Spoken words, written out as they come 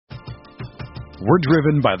We're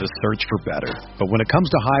driven by the search for better. But when it comes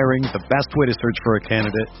to hiring, the best way to search for a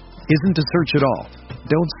candidate isn't to search at all.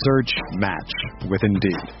 Don't search, match with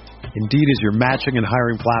Indeed. Indeed is your matching and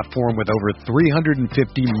hiring platform with over 350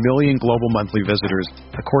 million global monthly visitors,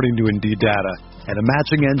 according to Indeed data, and a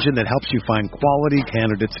matching engine that helps you find quality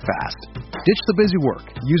candidates fast. Ditch the busy work.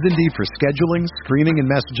 Use Indeed for scheduling, screening, and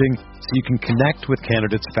messaging so you can connect with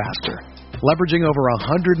candidates faster. Leveraging over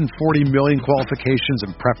 140 million qualifications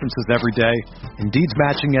and preferences every day, Indeed's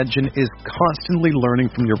matching engine is constantly learning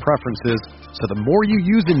from your preferences, so the more you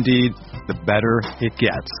use Indeed, the better it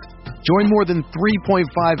gets. Join more than 3.5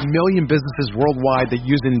 million businesses worldwide that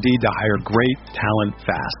use Indeed to hire great talent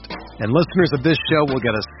fast. And listeners of this show will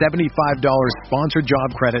get a $75 sponsored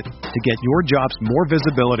job credit to get your jobs more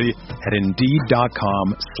visibility at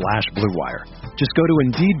Indeed.com/Blue Wire. Just go to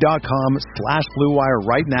Indeed.com/Blue Wire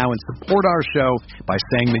right now and support our show by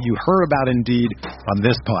saying that you heard about Indeed on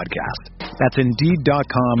this podcast. That's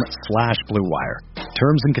Indeed.com/Blue Wire.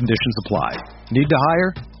 Terms and conditions apply. Need to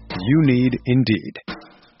hire? You need Indeed.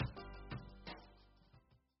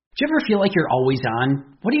 Do you ever feel like you're always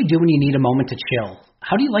on? What do you do when you need a moment to chill?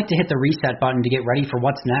 How do you like to hit the reset button to get ready for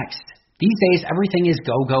what's next? These days, everything is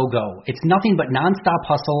go, go, go. It's nothing but nonstop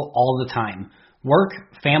hustle all the time. Work,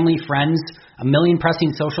 family, friends, a million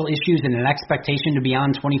pressing social issues, and an expectation to be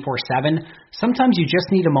on 24/7. Sometimes you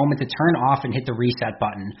just need a moment to turn off and hit the reset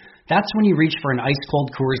button. That's when you reach for an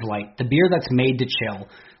ice-cold Coors Light, the beer that's made to chill.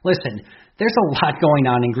 Listen, there's a lot going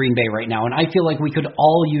on in Green Bay right now, and I feel like we could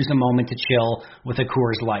all use a moment to chill with a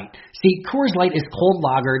Coors Light. See, Coors Light is cold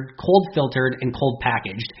lagered, cold filtered, and cold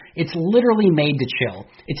packaged. It's literally made to chill.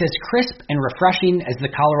 It's as crisp and refreshing as the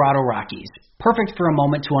Colorado Rockies. Perfect for a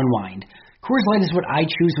moment to unwind. Coors Light is what I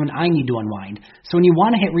choose when I need to unwind. So when you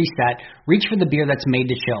want to hit reset, reach for the beer that's made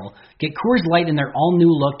to chill. Get Coors Light in their all-new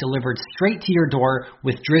look delivered straight to your door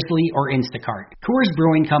with Drizzly or Instacart. Coors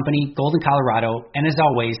Brewing Company, Golden, Colorado, and as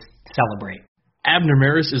always, celebrate. Abner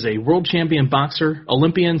Maris is a world champion boxer,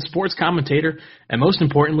 Olympian, sports commentator, and most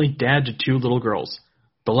importantly, dad to 2 little girls.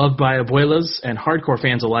 Beloved by abuelas and hardcore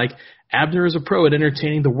fans alike, Abner is a pro at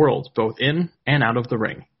entertaining the world, both in and out of the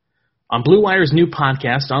ring. On Blue Wire's new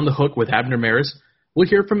podcast, On the Hook with Abner Maris, we'll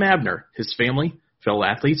hear from Abner, his family, fellow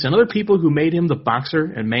athletes, and other people who made him the boxer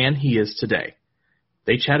and man he is today.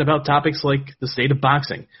 They chat about topics like the state of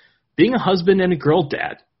boxing, being a husband and a girl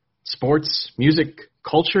dad, sports, music,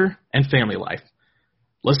 culture, and family life.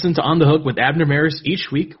 Listen to On the Hook with Abner Maris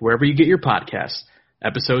each week wherever you get your podcasts.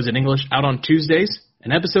 Episodes in English out on Tuesdays,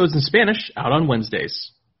 and episodes in Spanish out on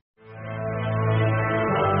Wednesdays.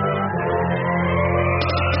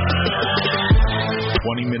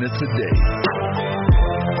 Minutes a day,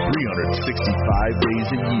 365 days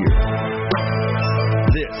a year.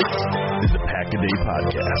 This is the Pack-A-Day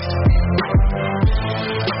Podcast.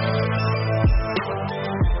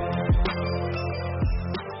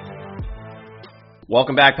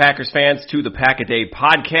 Welcome back, Packers fans, to the Pack-A-Day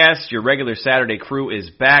Podcast. Your regular Saturday crew is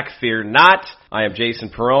back. Fear not. I am Jason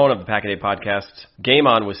Perrone of the Pack-A-Day Podcast. Game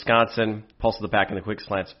On, Wisconsin. Pulse of the Pack and the Quick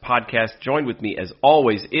Slants podcast. Joined with me, as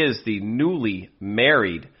always, is the newly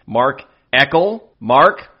married Mark Eckel.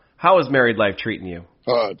 Mark, how is married life treating you?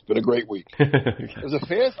 It's been a great week. As a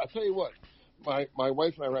fan, I'll tell you what. My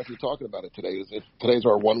wife and I were actually talking about it today. Today's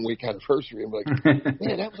our 1-week anniversary. I'm like,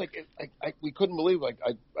 man, that was we couldn't believe.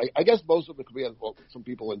 I guess most of it could be some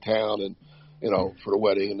people in town and for the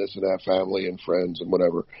wedding and this and that, family and friends and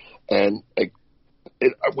whatever. And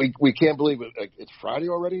we can't believe it. It's Friday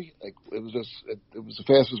already. It was the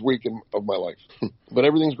fastest week of my life. But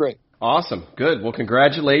everything's great. Awesome. Good. Well,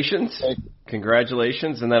 congratulations. Thank you.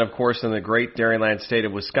 Congratulations. And then, of course, in the great Dairyland state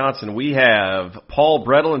of Wisconsin, we have Paul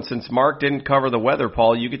Brettel. And since Mark didn't cover the weather,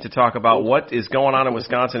 Paul, you get to talk about what is going on in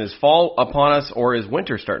Wisconsin. Is fall upon us, or is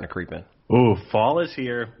winter starting to creep in? Ooh, fall is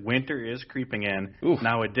here. Winter is creeping in. Oof.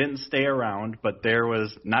 Now, it didn't stay around, but there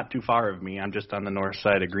was not too far of me. I'm just on the north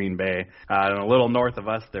side of Green Bay. And a little north of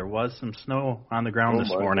us, there was some snow on the ground this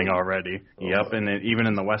morning already. Yep, and even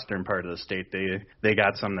in the western part of the state, they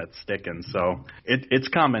got some that's sticking. So it's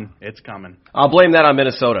coming. It's coming. I'll blame that on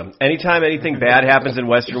Minnesota. Anytime anything bad happens in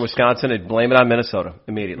western Wisconsin, I'd blame it on Minnesota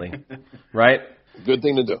immediately. Right? Good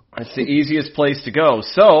thing to do. It's the easiest place to go.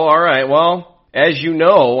 So, all right, well, as you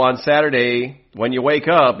know, on Saturday, when you wake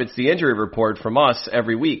up, it's the injury report from us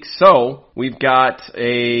every week. So we've got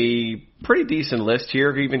a pretty decent list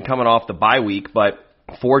here, even coming off the bye week. But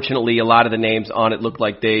fortunately, a lot of the names on it look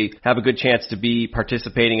like they have a good chance to be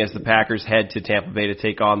participating as the Packers head to Tampa Bay to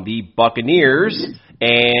take on the Buccaneers.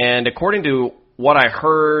 And according to what I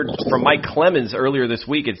heard from Mike Clemens earlier this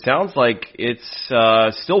week, it sounds like it's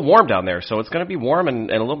still warm down there. So it's going to be warm and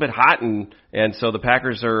a little bit hot, and so the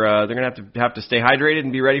Packers are they're going to have to stay hydrated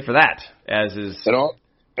and be ready for that. As is.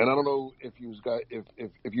 And I don't know if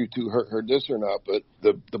you two heard this or not, but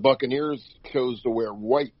the Buccaneers chose to wear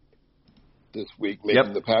white this week,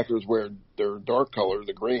 making the Packers wear their dark color,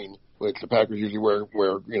 the green, which the Packers usually wear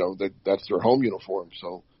that's their home uniform.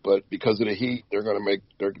 So, but because of the heat, they're going to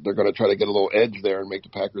try to get a little edge there and make the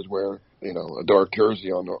Packers wear a dark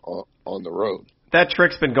jersey on the road. That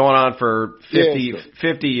trick's been going on for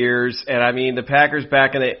 50 years, and I mean the Packers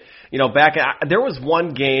back in the there was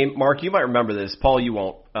one game, Mark, you might remember this, Paul, you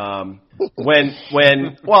won't. Because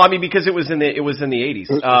it was in the 80s.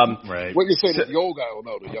 Right. What you're saying is the old guy will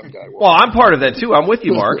know, the young guy won't. Well, I'm part of that too. I'm with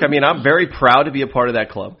you, Mark. I mean, I'm very proud to be a part of that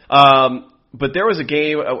club. But there was a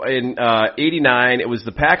game in 89. It was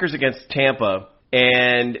the Packers against Tampa,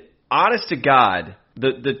 and honest to God,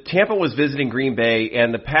 the Tampa was visiting Green Bay,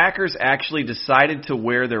 and the Packers actually decided to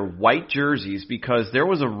wear their white jerseys because there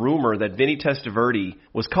was a rumor that Vinny Testaverde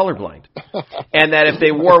was colorblind, and that if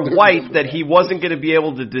they wore white, that he wasn't going to be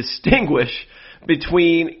able to distinguish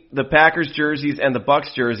between the Packers jerseys and the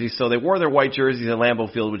Bucs jerseys. So they wore their white jerseys at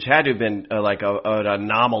Lambeau Field, which had to have been an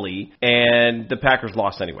anomaly, and the Packers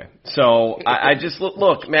lost anyway. So I just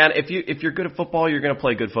look, man, if you're good at football, you're going to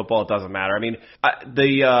play good football. It doesn't matter. I mean,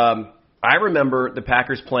 I remember the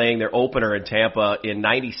Packers playing their opener in Tampa in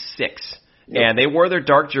 '96, and they wore their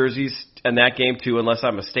dark jerseys in that game too, unless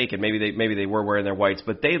I'm mistaken. Maybe they were wearing their whites,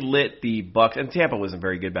 but they lit the Bucs, and Tampa wasn't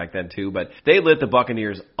very good back then too, but they lit the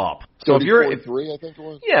Buccaneers up. So if you're, I think it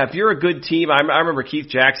was. Yeah, if you're a good team, I remember Keith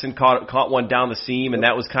Jackson caught one down the seam, and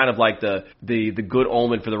that was kind of like the good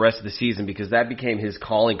omen for the rest of the season because that became his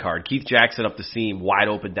calling card. Keith Jackson up the seam, wide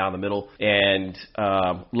open down the middle, and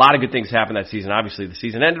a lot of good things happened that season. Obviously, the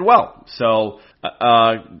season ended well. So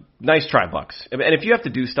nice try, Bucs. And if you have to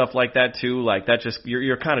do stuff like that too, like that, just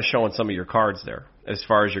you're kind of showing some of your cards there as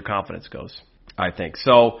far as your confidence goes, I think.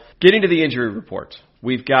 So getting to the injury report.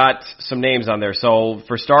 We've got some names on there. So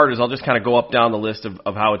for starters, I'll just kind of go up down the list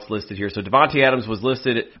of how it's listed here. So Davante Adams was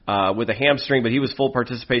listed with a hamstring, but he was full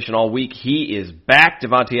participation all week. He is back.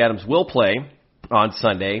 Davante Adams will play on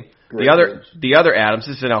Sunday. The other Adams,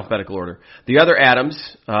 this is in alphabetical order. The other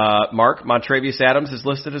Adams, Mark, Montravius Adams, is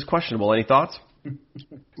listed as questionable. Any thoughts? I'm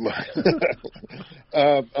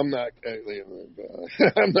not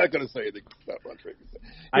going to say anything about Montravius.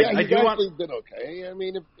 He's actually been okay. I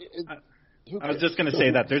mean, I was just going to say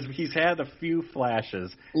that he's had a few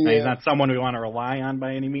flashes. Yeah. Now, he's not someone we want to rely on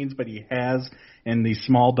by any means, but he has, in these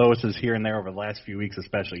small doses here and there over the last few weeks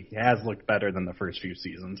especially, he has looked better than the first few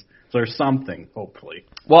seasons. So there's something, hopefully.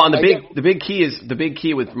 Well, and the big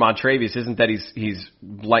key with Montravius isn't that he's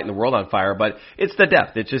lighting the world on fire, but it's the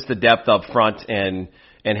depth. It's just the depth up front and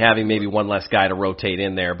having maybe one less guy to rotate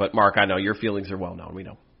in there. But Mark, I know your feelings are well known. We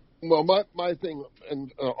know. Well, my thing,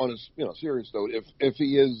 and on a serious note, if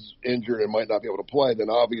he is injured and might not be able to play,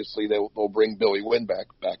 then obviously they'll bring Billy Wynn back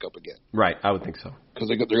up again. Right, I would think so. Because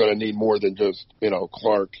they're going to need more than just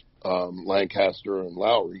Clark, Lancaster, and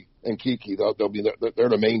Lowry and Kiki. They'll be they're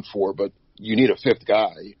the main four, but you need a fifth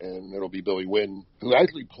guy, and it'll be Billy Wynn, who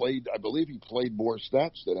actually played. I believe he played more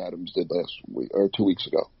snaps than Adams did last week or 2 weeks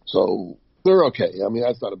ago. So. They're okay. I mean,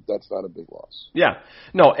 that's not a big loss. Yeah.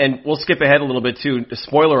 No, and we'll skip ahead a little bit, too.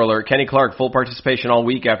 Spoiler alert, Kenny Clark, full participation all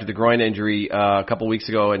week after the groin injury a couple weeks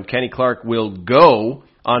ago, and Kenny Clark will go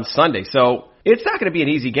on Sunday. So it's not going to be an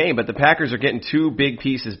easy game, but the Packers are getting two big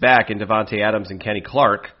pieces back in Davante Adams and Kenny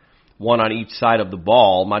Clark, one on each side of the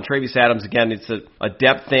ball. Montravius Adams, again, it's a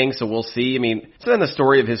depth thing, so we'll see. I mean, it's been the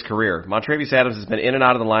story of his career. Montravius Adams has been in and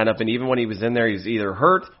out of the lineup, and even when he was in there, he was either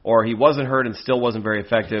hurt or he wasn't hurt and still wasn't very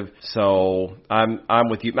effective. So I'm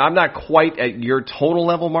with you. I'm not quite at your total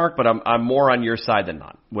level, Mark, but I'm more on your side than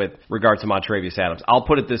not with regard to Montravius Adams. I'll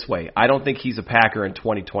put it this way. I don't think he's a Packer in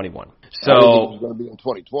 2021. So, I think he's going to be in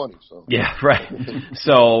 2020. So. Yeah, right.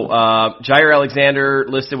 So Jair Alexander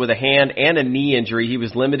listed with a hand and a knee injury. He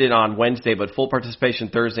was limited on Wednesday, but full participation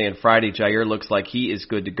Thursday and Friday. Jair looks like he is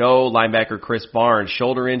good to go. Linebacker Chris Barnes,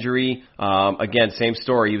 shoulder injury. Again, same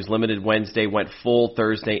story. He was limited Wednesday, went full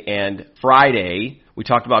Thursday and Friday. We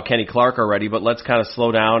talked about Kenny Clark already, but let's kind of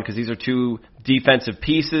slow down because these are two defensive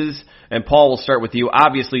pieces. And Paul, we'll start with you.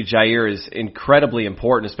 Obviously, Jair is incredibly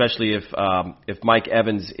important, especially if Mike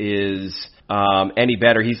Evans is any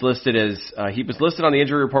better. He was listed on the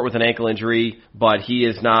injury report with an ankle injury, but he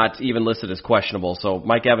is not even listed as questionable. So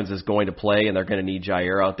Mike Evans is going to play, and they're going to need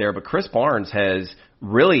Jair out there. But Chris Barnes has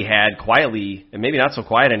really had quietly, and maybe not so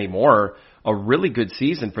quiet anymore, a really good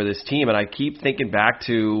season for this team. And I keep thinking back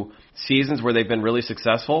to seasons where they've been really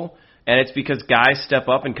successful, And it's because guys step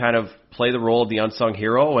up and kind of play the role of the unsung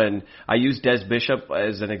hero. And I use Des Bishop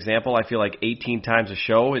as an example. I feel like 18 times a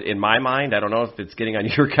show in my mind. I don't know if it's getting on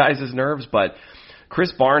your guys' nerves, but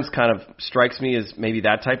Chris Barnes kind of strikes me as maybe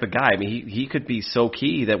that type of guy. I mean, he could be so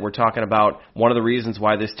key that we're talking about one of the reasons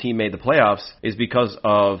why this team made the playoffs is because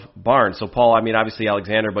of Barnes. So, Paul, I mean, obviously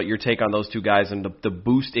Alexander, but your take on those two guys and the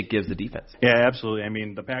boost it gives the defense. Yeah, absolutely. I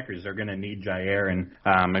mean, the Packers are going to need Jair, and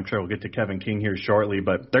I'm sure we'll get to Kevin King here shortly,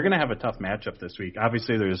 but they're going to have a tough matchup this week.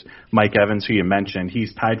 Obviously, there's Mike Evans, who you mentioned.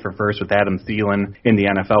 He's tied for first with Adam Thielen in the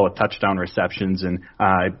NFL with touchdown receptions, and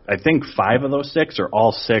I think 5 of those 6 or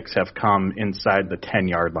all 6 have come inside the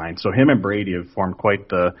 10-yard line. So him and Brady have formed quite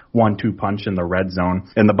the 1-2 punch in the red zone.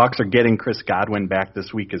 And the Bucs are getting Chris Godwin back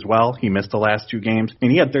this week as well. He missed the last 2 games,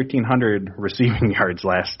 and he had 1,300 receiving yards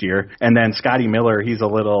last year. And then Scotty Miller, he's a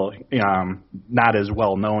little not as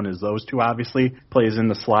well known as those two, obviously. Plays in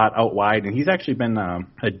the slot out wide, and he's actually been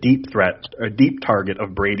a deep threat, a deep target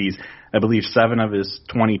of Brady's. I believe 7 of his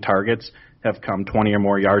 20 targets have come 20 or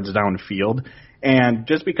more yards downfield. And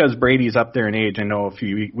just because Brady's up there in age, I know a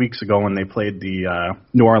few weeks ago when they played the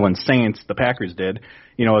New Orleans Saints, the Packers did,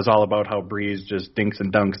 it was all about how Breeze just dinks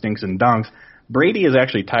and dunks. Brady is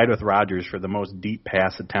actually tied with Rodgers for the most deep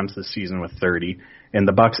pass attempts this season with 30, and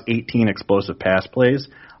the Bucs' 18 explosive pass plays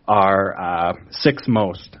are 6th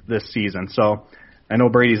most this season. So I know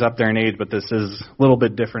Brady's up there in age, but this is a little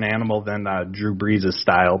bit different animal than Drew Brees'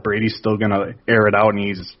 style. Brady's still going to air it out, and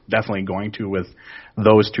he's definitely going to with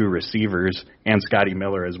those 2 receivers and Scotty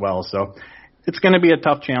Miller as well. So it's going to be a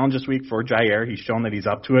tough challenge this week for Jair. He's shown that he's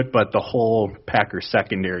up to it, but the whole Packers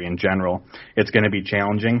secondary in general, it's going to be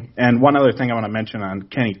challenging. And one other thing I want to mention on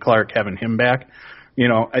Kenny Clark, having him back,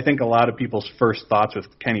 I think a lot of people's first thoughts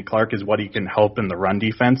with Kenny Clark is what he can help in the run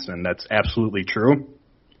defense, and that's absolutely true.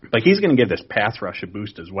 But he's going to give this pass rush a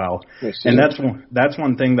boost as well. And that's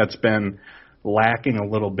one thing that's been lacking a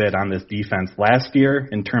little bit on this defense. Last year,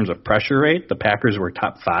 in terms of pressure rate, the Packers were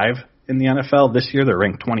top 5 in the NFL. This year, they're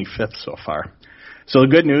ranked 25th so far. So the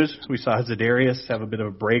good news, we saw Za'Darius have a bit of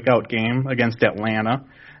a breakout game against Atlanta.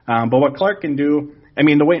 But what Clark can do, I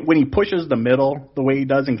mean, the way when he pushes the middle, the way he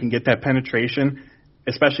does and can get that penetration,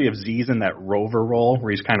 especially if Z's in that rover role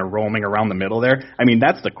where he's kind of roaming around the middle there, I mean,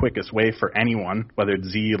 that's the quickest way for anyone, whether it's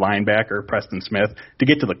Z, linebacker, Preston Smith, to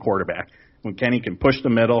get to the quarterback. When Kenny can push the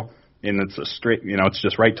middle, and it's a straight, it's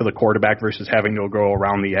just right to the quarterback versus having to go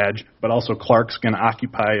around the edge. But also Clark's going to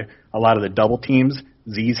occupy a lot of the double teams.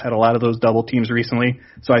 Z's had a lot of those double teams recently.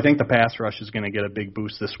 So I think the pass rush is going to get a big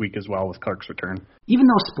boost this week as well with Clark's return. Even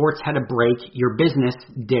though sports had a break, your business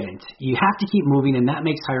didn't. You have to keep moving, and that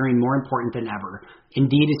makes hiring more important than ever.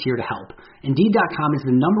 Indeed is here to help. Indeed.com is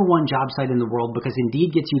the #1 job site in the world because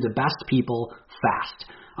Indeed gets you the best people fast.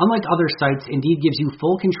 Unlike other sites, Indeed gives you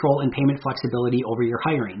full control and payment flexibility over your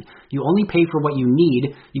hiring. You only pay for what you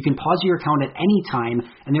need, you can pause your account at any time,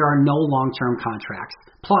 and there are no long-term contracts.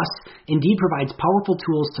 Plus, Indeed provides powerful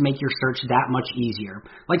tools to make your search that much easier,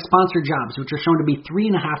 like sponsored jobs, which are shown to be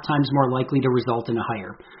 3.5 times more likely to result in a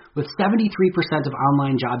hire. With 73% of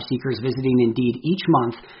online job seekers visiting Indeed each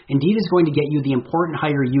month, Indeed is going to get you the important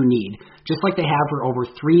hire you need, just like they have for over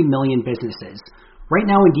 3 million businesses. Right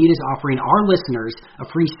now, Indeed is offering our listeners a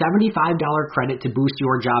free $75 credit to boost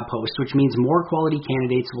your job post, which means more quality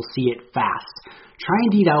candidates will see it fast. Try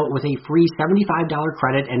Indeed out with a free $75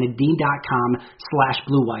 credit at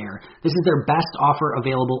Indeed.com/BlueWire. This is their best offer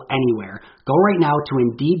available anywhere. Go right now to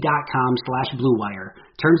Indeed.com/BlueWire.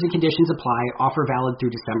 Terms and conditions apply. Offer valid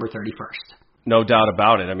through December 31st. No doubt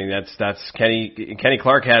about it. I mean, that's Kenny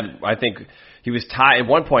Clark had, I think, he was tied at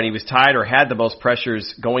one point. He was tied or had the most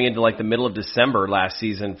pressures going into like the middle of December last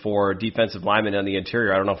season for defensive linemen on the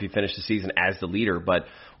interior. I don't know if he finished the season as the leader, but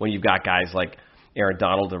when you've got guys like Aaron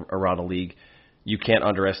Donald around the league, you can't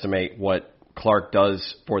underestimate what Clark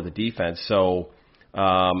does for the defense. So,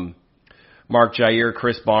 Mark Jair,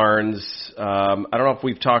 Chris Barnes. I don't know if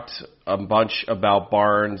we've talked a bunch about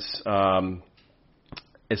Barnes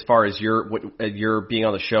as far as your being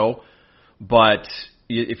on the show, but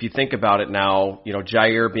if you think about it now,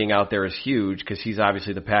 Jair being out there is huge because he's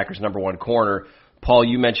obviously the Packers' #1 corner. Paul,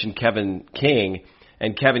 you mentioned Kevin King,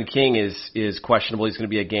 and Kevin King is questionable. He's going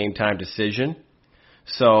to be a game-time decision.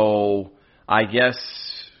 So I guess,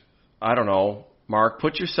 I don't know, Mark,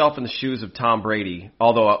 put yourself in the shoes of Tom Brady,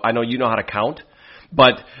 although I know you know how to count.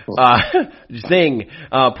 But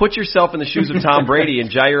put yourself in the shoes of Tom Brady, and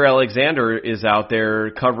Jair Alexander is out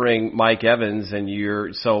there covering Mike Evans, and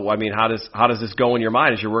how does this go in your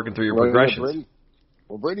mind as you're working through your progressions?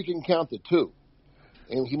 Brady can count to 2,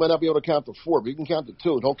 and he might not be able to count to 4, but he can count to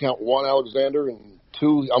 2. Don't count 1 Alexander and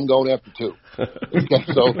 2. I'm going after 2.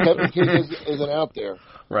 So Kevin King isn't out there,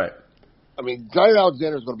 right? I mean, Jair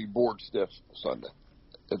Alexander is going to be bored stiff Sunday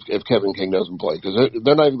if Kevin King doesn't play, because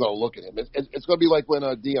they're not even going to look at him. It's going to be like when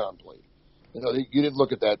Dion played. You know, you didn't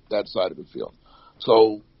look at that side of the field.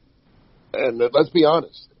 So, and let's be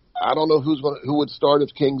honest, I don't know who would start if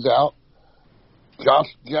King's out. Josh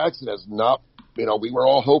Jackson has not. You know, we were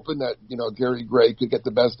all hoping that, you know, Gary Gray could get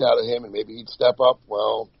the best out of him and maybe he'd step up.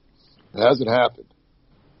 Well, it hasn't happened.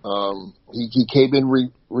 He came in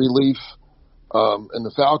relief in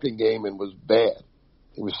the Falcon game and was bad.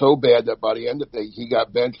 He was so bad that by the end of the day, he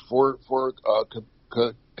got benched for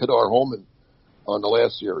Kadar Holman on the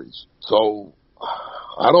last series. So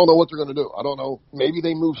I don't know what they're going to do. I don't know. Maybe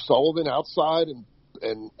they move Sullivan outside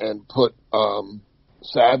and put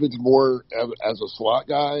Savage more as a slot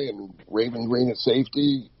guy and Raven Green at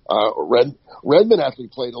safety. Redmond actually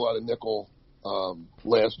played a lot of nickel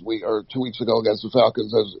last week or 2 weeks ago against the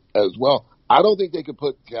Falcons as well. I don't think they could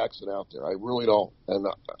put Jackson out there. I really don't. And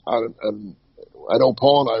I know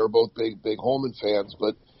Paul and I are both big Holman fans,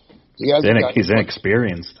 but he's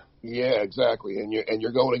inexperienced. Yeah, exactly. And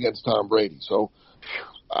you're going against Tom Brady. So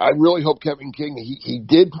I really hope Kevin King, he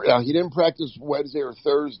didn't practice Wednesday or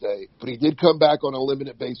Thursday, but he did come back on a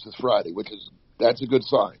limited basis Friday, that's a good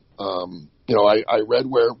sign. You know, I read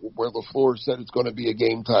where LaFleur said it's going to be a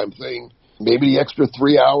game time thing. Maybe the extra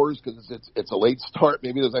 3 hours, because it's a late start,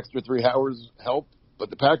 maybe those extra 3 hours help. But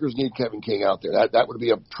the Packers need Kevin King out there. That would be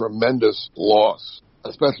a tremendous loss,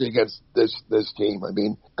 especially against this team. I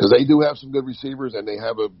mean, because they do have some good receivers and they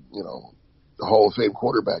have a Hall of Fame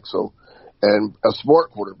quarterback. So, and a smart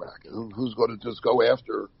quarterback who's going to just go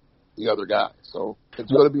after the other guy. So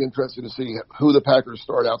it's going to be interesting to see who the Packers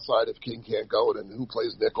start outside if King can't go and who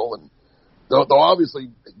plays nickel. And they'll obviously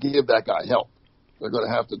give that guy help. They're going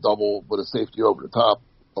to have to double with a safety over the top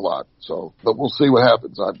a lot. So, but we'll see what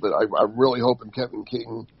happens. But I'm really hoping Kevin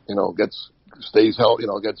King, stays healthy,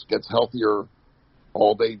 gets healthier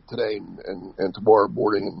all day today and tomorrow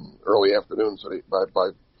morning and early afternoon. So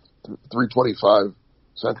by 3:25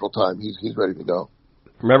 Central Time, he's ready to go.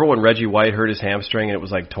 Remember when Reggie White hurt his hamstring and it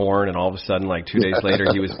was like torn, and all of a sudden, like 2 days later,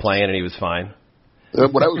 he was playing and he was fine? Well,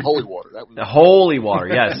 that was holy water. That was holy water.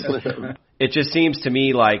 Yes. It just seems to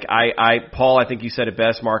me like Paul, I think you said it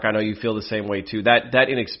best. Mark, I know you feel the same way too. That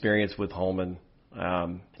inexperience with Holman,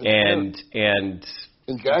 and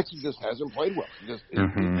Jackson just hasn't played well.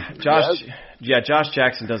 Josh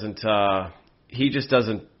Jackson doesn't. He just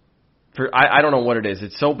doesn't. I don't know what it is.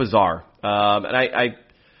 It's so bizarre. And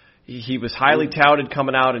he was highly touted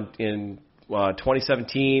coming out in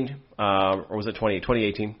 2017, or was it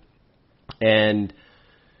 2018? And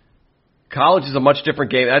college is a much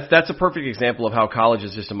different game. That's a perfect example of how college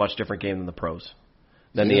is just a much different game than the pros,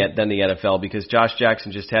 than the NFL, because Josh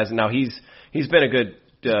Jackson just hasn't. Now he's been a good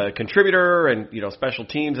contributor and special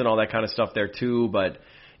teams and all that kind of stuff there too. But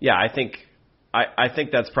yeah, I think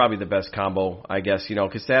that's probably the best combo, I guess.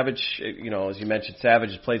 Because Savage, as you mentioned,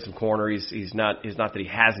 Savage has played some corner. He's not that he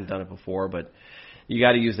hasn't done it before, but you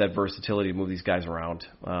got to use that versatility to move these guys around,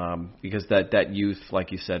 because that youth,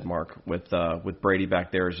 like you said, Mark, with Brady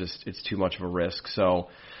back there is just, it's too much of a risk. So,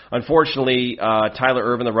 unfortunately, Tyler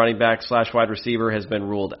Ervin, the running back / wide receiver, has been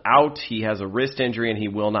ruled out. He has a wrist injury and he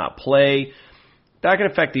will not play. That can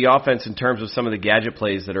affect the offense in terms of some of the gadget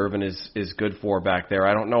plays that Ervin is good for back there.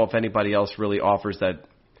 I don't know if anybody else really offers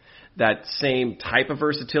that same type of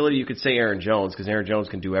versatility. You could say Aaron Jones, because Aaron Jones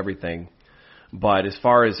can do everything. But as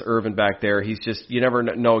far as Ervin back there, he's just, you never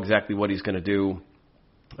know exactly what he's going to do,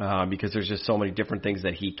 because there's just so many different things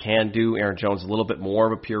that he can do. Aaron Jones is a little bit more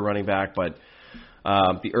of a pure running back, but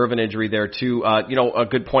the Ervin injury there too. A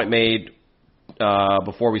good point made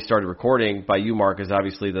before we started recording by you, Mark, is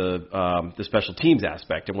obviously the special teams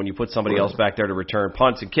aspect. And when you put somebody else back there to return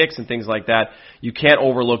punts and kicks and things like that, you can't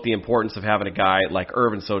overlook the importance of having a guy like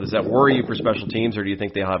Ervin. So does that worry you for special teams, or do you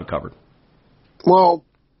think they'll have it covered? Well,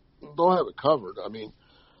 they'll have it covered. I mean,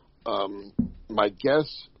 my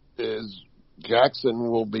guess is Jackson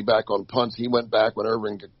will be back on punts. He went back when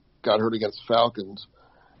Ervin got hurt against the Falcons.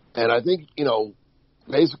 And I think,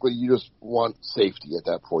 basically you just want safety at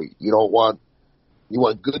that point. You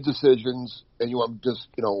want good decisions, and you want just,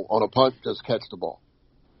 on a punt, just catch the ball.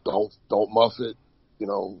 Don't muff it,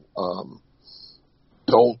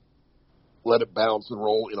 don't let it bounce and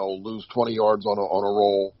roll, lose 20 yards on a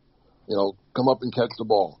roll. Come up and catch the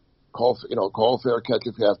ball. Call a fair catch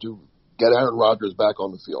if you have to. Get Aaron Rodgers back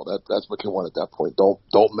on the field. That's what you want at that point.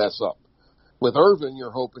 Don't mess up. With Ervin,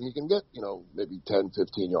 you're hoping he can get, maybe 10,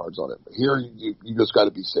 15 yards on it. But here, you just got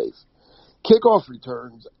to be safe. Kickoff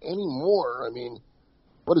returns anymore, I mean,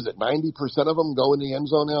 what is it, 90% of them go in the end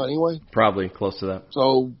zone now anyway? Probably close to that.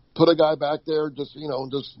 So put a guy back there, just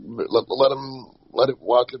let him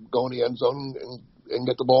watch it go in the end zone and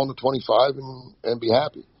get the ball in the 25 and be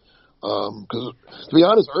happy. Because to be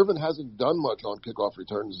honest, Irvin hasn't done much on kickoff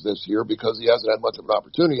returns this year because he hasn't had much of an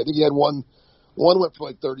opportunity. I think he had one went for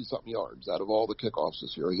like 30-something yards out of all the kickoffs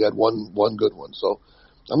this year. He had one good one. So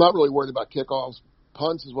I'm not really worried about kickoffs.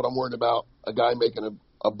 Punts is what I'm worried about, a guy making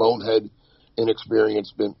a bonehead,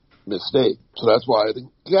 inexperienced mistake. So that's why I think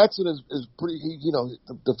Jackson is pretty,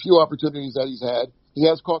 the few opportunities that he's had, he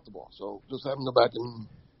has caught the ball. So just have him go back and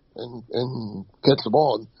catch the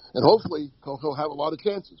ball. And hopefully he'll have a lot of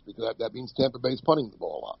chances because that means Tampa Bay's punting the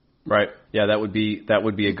ball a lot. Right. Yeah, that would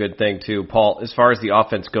be a good thing too. Paul, as far as the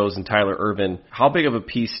offense goes and Tyler Ervin, how big of a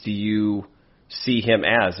piece do you see him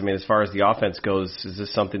as? I mean, as far as the offense goes, is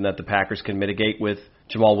this something that the Packers can mitigate with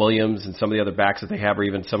Jamal Williams and some of the other backs that they have, or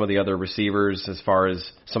even some of the other receivers, as far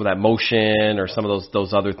as some of that motion or some of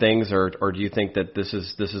those other things, or do you think that this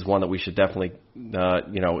is one that we should definitely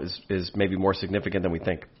is maybe more significant than we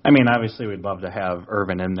think? I mean, obviously we'd love to have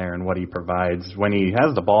Irvin in there and what he provides when he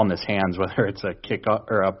has the ball in his hands, whether it's a kick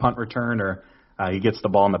or a punt return or he gets the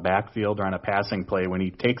ball in the backfield or on a passing play. When he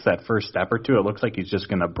takes that first step or two, it looks like he's just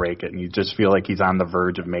going to break it, and you just feel like he's on the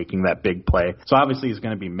verge of making that big play. So obviously he's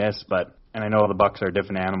going to be missed, and I know the Bucs are a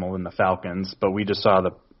different animal than the Falcons, but we just saw the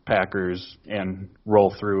Packers and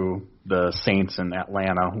roll through the Saints in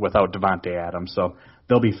Atlanta without Devontae Adams. So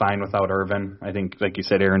they'll be fine without Irvin. I think, like you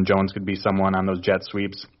said, Aaron Jones could be someone on those jet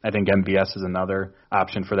sweeps. I think MVS is another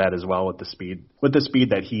option for that as well with the speed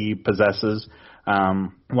that he possesses.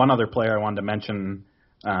 One other player I wanted to mention,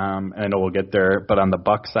 and I know we'll get there, but on the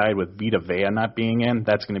Bucs side with Vita Vea not being in,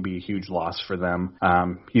 that's going to be a huge loss for them.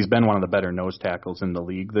 He's been one of the better nose tackles in the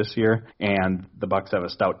league this year, and the Bucs have a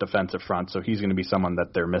stout defensive front, so he's going to be someone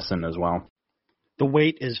that they're missing as well. The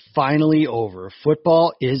wait is finally over.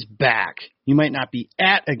 Football is back. You might not be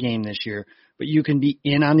at a game this year, but you can be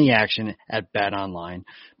in on the action at BetOnline.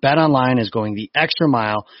 BetOnline is going the extra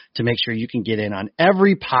mile to make sure you can get in on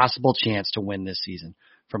every possible chance to win this season.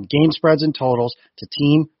 From game spreads and totals to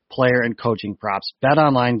team, player, and coaching props,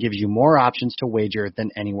 BetOnline gives you more options to wager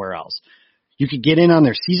than anywhere else. You can get in on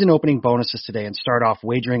their season opening bonuses today and start off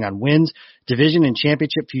wagering on wins, division, and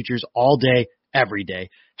championship futures all day, every day.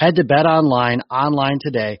 Head to BetOnline online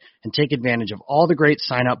today and take advantage of all the great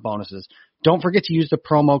sign-up bonuses. Don't forget to use the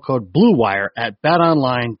promo code BlueWire at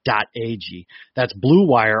betonline.ag. That's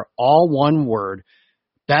BlueWire, all one word.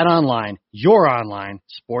 BetOnline, your online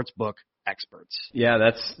sportsbook experts. Yeah,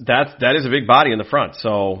 that is a big body in the front.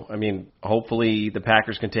 So, I mean, hopefully the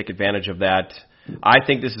Packers can take advantage of that. I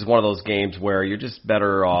think this is one of those games where you're just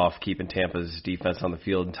better off keeping Tampa's defense on the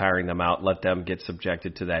field and tiring them out, let them get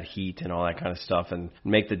subjected to that heat and all that kind of stuff, and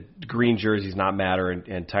make the green jerseys not matter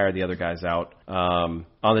and tire the other guys out. On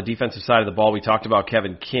the defensive side of the ball, we talked about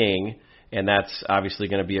Kevin King, and that's obviously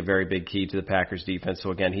going to be a very big key to the Packers defense.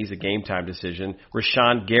 So, again, he's a game-time decision.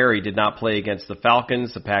 Rashawn Gary did not play against the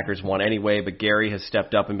Falcons. The Packers won anyway, but Gary has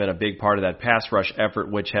stepped up and been a big part of that pass rush effort,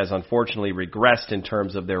 which has unfortunately regressed in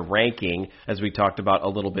terms of their ranking, as we talked about a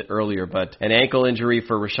little bit earlier. But an ankle injury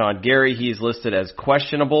for Rashawn Gary, he's listed as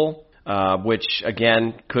questionable. Which,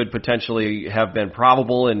 again, could potentially have been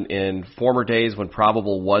probable in former days when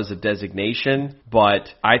probable was a designation. But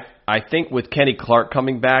I think with Kenny Clark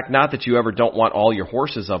coming back, not that you ever don't want all your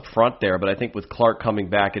horses up front there, but I think with Clark coming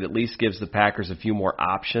back, it at least gives the Packers a few more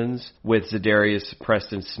options with Zadarius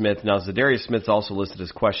Preston Smith. Now, Zadarius Smith's also listed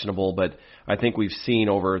as questionable, but I think we've seen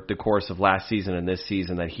over the course of last season and this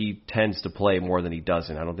season that he tends to play more than he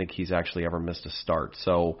doesn't. I don't think he's actually ever missed a start.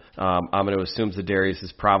 So I'm going to assume Zadarius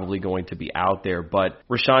is probably going to be out there. But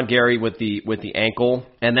Rashawn Gary with the ankle,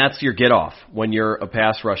 and that's your get-off when you're a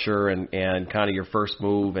pass rusher and kind of your first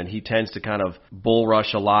move, and he tends to kind of bull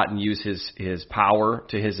rush a lot and use his power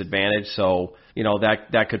to his advantage. So, you know,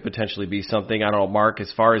 that could potentially be something. I don't know, Mark,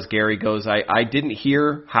 as far as Gary goes, I didn't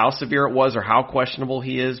hear how severe it was or how questionable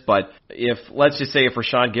he is, but let's just say if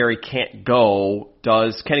Rashawn Gary can't go,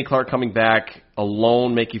 does Kenny Clark coming back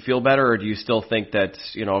alone make you feel better, or do you still think that,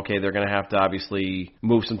 you know, okay, they're going to have to obviously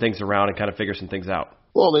move some things around and kind of figure some things out?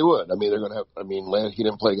 Well, they would. I mean, they're going to have. I mean, he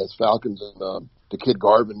didn't play against Falcons, and the kid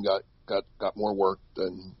Garvin got more work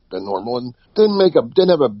than normal, and didn't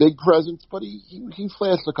have a big presence, but he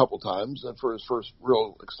flashed a couple times for his first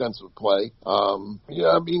real extensive play.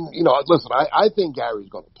 Yeah, I mean, you know, listen, I think Gary's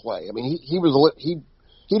going to play. I mean,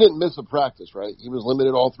 he didn't miss a practice, right? He was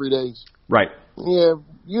limited all 3 days. Right. Yeah,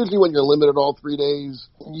 usually when you're limited all 3 days,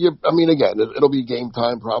 I mean, again, it'll be game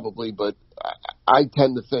time probably, but I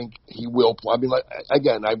tend to think he will play. I mean, like,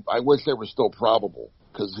 again, I wish they were still probable,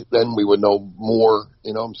 because then we would know more.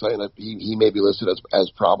 You know what I'm saying? That he may be listed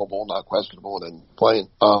as probable, not questionable, and then playing.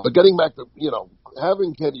 But getting back to, you know,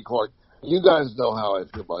 having Kenny Clark, You guys know how I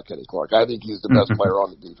feel about Kenny Clark. I think he's the best player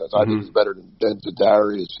on the defense. I think he's better than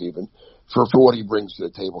Darius even for what he brings to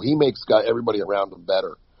the table. He makes everybody around him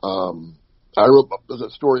better. There's a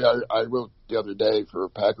story I wrote the other day for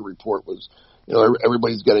Packer Report was,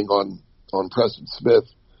 everybody's getting on Preston Smith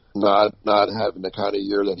not having the kind of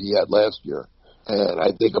year that he had last year. And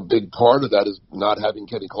I think a big part of that is not having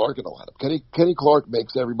Kenny Clark in the lineup. Kenny Clark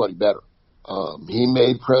makes everybody better. He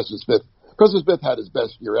made Preston Smith had his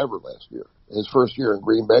best year ever last year. His first year in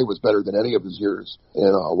Green Bay was better than any of his years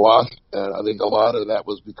in Wash, and I think a lot of that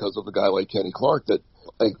was because of a guy like Kenny Clark that,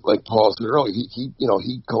 like Paul said earlier,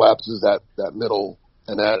 he collapses that middle,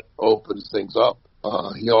 and that opens things up.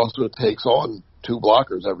 He also takes on 2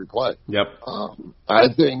 blockers every play. Yep. I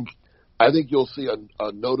think you'll see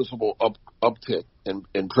a noticeable uptick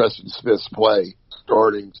in Preston Smith's play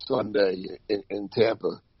starting Sunday in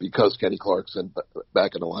Tampa because Kenny Clark's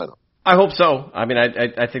back in the lineup. I hope so. I mean,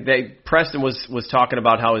 I think Preston was talking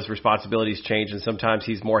about how his responsibilities change, and sometimes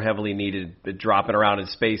he's more heavily needed dropping around in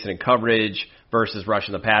space and in coverage versus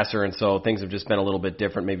rushing the passer, and so things have just been a little bit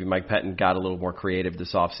different. Maybe Mike Pettin got a little more creative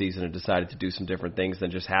this offseason and decided to do some different things than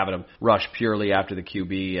just having him rush purely after the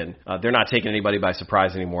QB, and they're not taking anybody by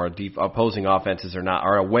surprise anymore. Opposing offenses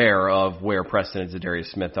are aware of where Preston and Zadarius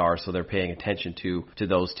Smith are, so they're paying attention to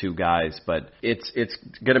those 2 guys, but it's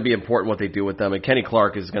going to be important what they do with them, and Kenny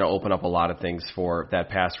Clark is going to open up a lot of things for that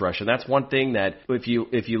pass rush, and that's one thing that if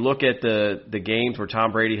you look at the games where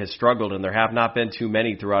Tom Brady has struggled, and there have not been too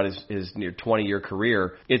many throughout his near 20-year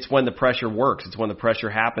career, it's when the pressure works. It's when the pressure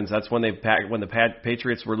happens. That's when the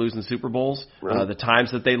Patriots were losing Super Bowls. Right. The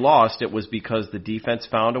times that they lost, it was because the defense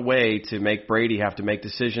found a way to make Brady have to make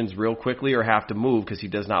decisions real quickly or have to move because he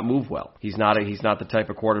does not move well. He's not the type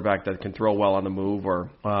of quarterback that can throw well on the move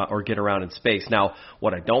or get around in space. Now,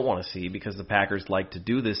 what I don't want to see, because the Packers like to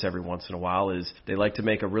do this every once in a while, is they like to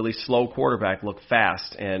make a really slow quarterback look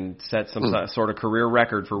fast and set some sort of career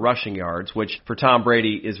record for rushing yards, which for Tom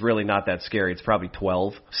Brady is really not that scary. It's probably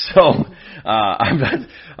 12. So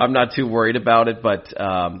I'm not too worried about it, but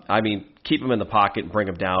I mean, keep him in the pocket and bring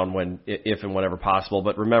him down if and whenever possible.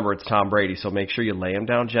 But remember, it's Tom Brady, so make sure you lay him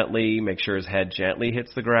down gently, make sure his head gently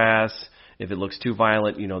hits the grass. If it looks too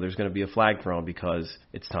violent, there's going to be a flag thrown because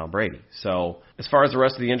it's Tom Brady. So as far as the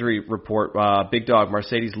rest of the injury report, Big Dog,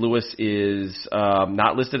 Mercedes Lewis is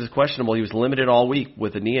not listed as questionable. He was limited all week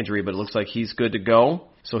with a knee injury, but it looks like he's good to go.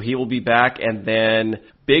 So he will be back. And then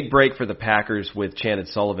big break for the Packers with Chandon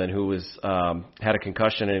Sullivan, who had a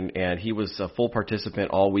concussion, and he was a full participant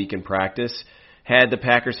all week in practice. Had the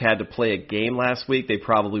Packers had to play a game last week, they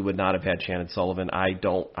probably would not have had Chandon Sullivan.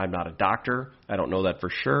 I'm not a doctor. I don't know that for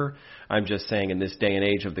sure. I'm just saying in this day and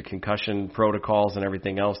age of the concussion protocols and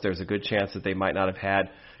everything else, there's a good chance that they might not have had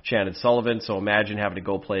Chandon Sullivan. So imagine having to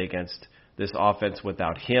go play against this offense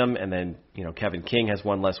without him, and then Kevin King has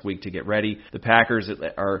one less week to get ready. The Packers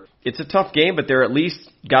it's a tough game, but they're at least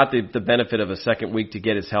got the benefit of a second week to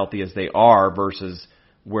get as healthy as they are versus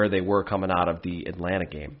where they were coming out of the Atlanta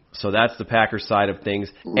game. So that's the Packers side of things.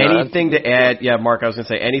 Anything to add? Yeah, Mark, I was going to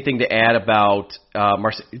say, anything to add about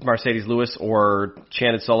Mercedes Lewis or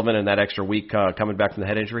Chandon Sullivan and that extra week coming back from the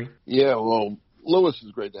head injury? Yeah, well, Lewis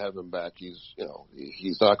is great to have him back. He's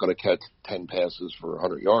not going to catch 10 passes for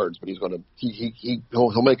 100 yards, but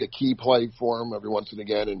he'll make a key play for him every once and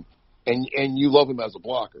again, and you love him as a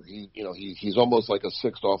blocker. He's almost like a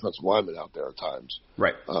sixth offensive lineman out there at times.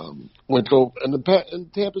 Right. And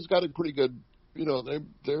Tampa's got a pretty good.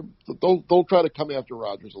 They'll try to come after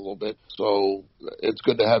Rodgers a little bit, so it's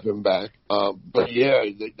good to have him back. But yeah,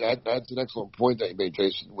 that's an excellent point that you made,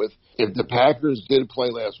 Jason. If the Packers did play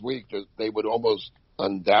last week, they would almost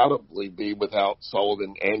undoubtedly be without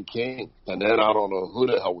Sullivan and King, and then I don't know who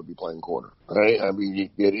the hell would be playing corner. Right? I mean,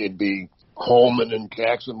 it'd be Holman and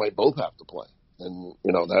Jackson might both have to play, and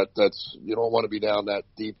that's you don't want to be down that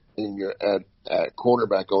deep in your at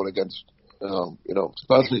quarterback going against.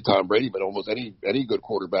 Especially Tom Brady, but almost any good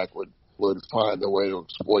quarterback would find a way to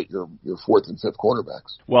exploit your fourth and fifth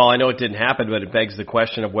quarterbacks. Well, I know it didn't happen, but it begs the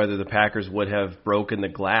question of whether the Packers would have broken the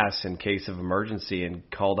glass in case of emergency and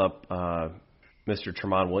called up Mr.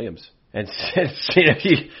 Tramon Williams. And if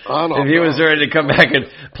he was ready to come back and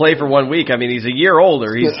play for 1 week, I mean, he's a year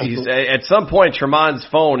older. He's at some point Tramon's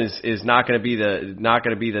phone is not going to be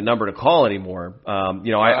the number to call anymore.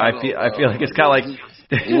 I feel like it's kind of like.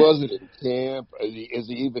 He wasn't in camp. Is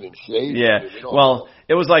he even in shape? Yeah. Well,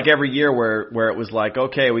 it was like every year where it was like,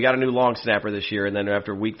 okay, we got a new long snapper this year, and then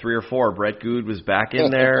after week 3 or 4, Brett Good was back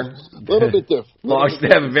in there. A little bit different. Long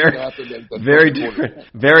snapper,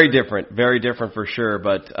 very different for sure.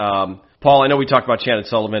 But Paul, I know we talked about Shannon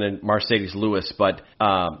Sullivan and Marcedes Lewis, but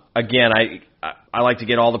again, I like to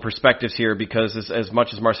get all the perspectives here because as much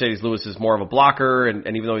as Marcedes Lewis is more of a blocker, and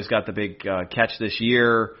even though he's got the big catch this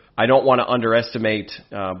year, I don't want to underestimate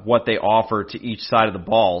what they offer to each side of the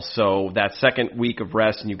ball. So that second week of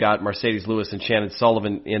rest, and you've got Marcedes Lewis and Shannon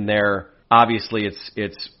Sullivan in there, obviously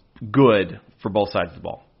it's good for both sides of the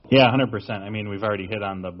ball. Yeah, 100%. I mean, we've already hit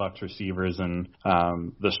on the Bucs receivers and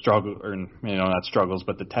the struggle, or not struggles,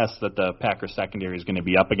 but the tests that the Packers secondary is going to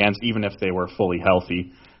be up against, even if they were fully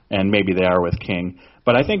healthy, and maybe they are with King.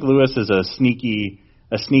 But I think Lewis is a sneaky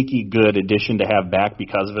good addition to have back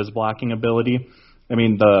because of his blocking ability. I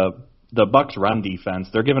mean, the Bucs run defense,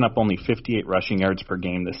 they're giving up only 58 rushing yards per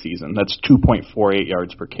game this season. That's 2.48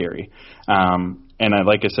 yards per carry.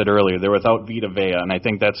 Like I said earlier, they're without Vita Vea, and I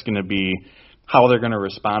think that's going to be how they're going to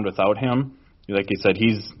respond without him. Like you said,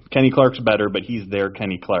 Kenny Clark's better, but he's their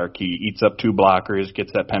Kenny Clark. He eats up two blockers,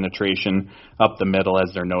 gets that penetration up the middle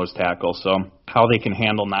as their nose tackle. So how they can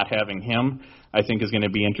handle not having him, I think, is going to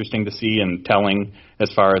be interesting to see and telling as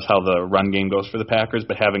far as how the run game goes for the Packers.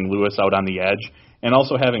 But having Lewis out on the edge and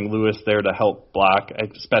also having Lewis there to help block,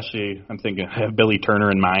 especially I'm thinking I have Billy Turner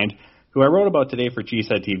in mind, who I wrote about today for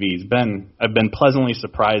Cheesehead TV. I've been pleasantly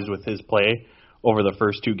surprised with his play over the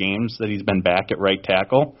first two games that he's been back at right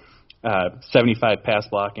tackle. 75 pass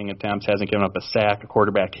blocking attempts, hasn't given up a sack, a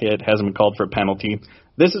quarterback hit, hasn't been called for a penalty.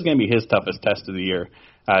 This is going to be his toughest test of the year.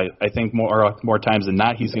 I think more times than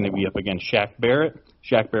not he's going to be up against Shaq Barrett.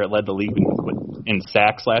 Shaq Barrett led the league in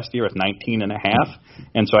sacks last year with 19 and a half.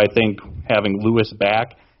 And so I think having Lewis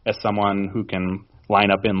back as someone who can line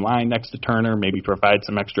up in line next to Turner, maybe provide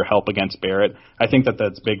some extra help against Barrett, I think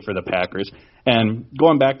that's big for the Packers. And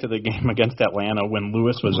going back to the game against Atlanta when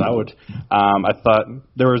Lewis was out, I thought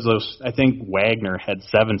there was I think Wagner had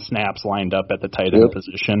 7 snaps lined up at the tight end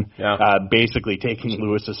position, basically taking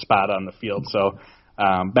Lewis's spot on the field. So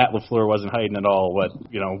Matt LaFleur wasn't hiding at all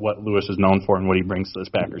what Lewis is known for and what he brings to this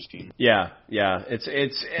Packers team. Yeah.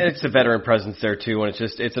 It's a veteran presence there too, and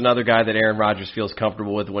it's another guy that Aaron Rodgers feels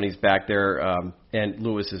comfortable with when he's back there. And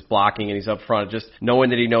Lewis is blocking and he's up front, just knowing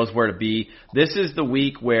that he knows where to be. This is the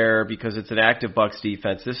week where, because it's an active Bucs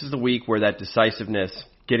defense, this is the week where that decisiveness,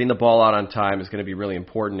 getting the ball out on time, is going to be really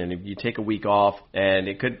important. And if you take a week off, and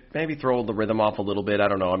it could maybe throw the rhythm off a little bit. I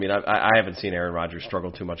don't know. I mean, I haven't seen Aaron Rodgers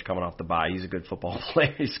struggle too much coming off the bye. He's a good football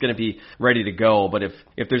player. He's going to be ready to go. But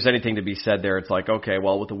if there's anything to be said there, it's like, okay,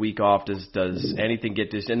 well, with a week off, does anything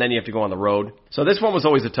get this? And then you have to go on the road. So this one was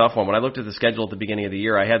always a tough one. When I looked at the schedule at the beginning of the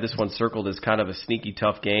year, I had this one circled as kind of a sneaky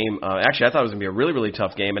tough game. Actually, I thought it was going to be a really, really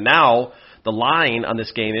tough game. And now the line on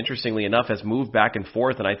this game, interestingly enough, has moved back and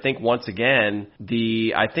forth. And I think once again,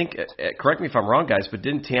 correct me if I'm wrong, guys, but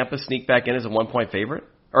didn't Tampa sneak back in as a 1-point favorite?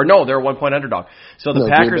 Or no, they're a 1-point underdog. So the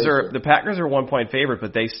Packers are a 1-point favorite,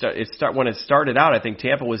 but when it started out, I think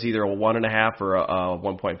Tampa was either a 1.5 or a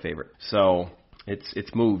 1-point favorite. So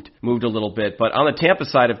it's moved a little bit. But on the Tampa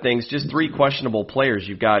side of things, just 3 questionable players.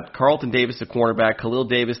 You've got Carlton Davis, the cornerback, Khalil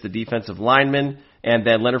Davis, the defensive lineman, and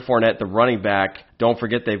then Leonard Fournette, the running back. Don't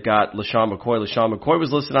forget they've got LaShawn McCoy. LaShawn McCoy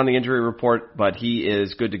was listed on the injury report, but he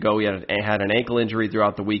is good to go. He had an ankle injury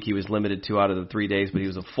throughout the week. He was limited 2 out of the 3 days, but he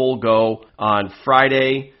was a full go on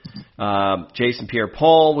Friday. Jason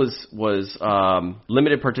Pierre-Paul was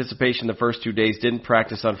limited participation the first 2 days, didn't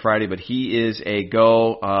practice on Friday, but he is a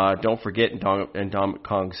go. Don't forget,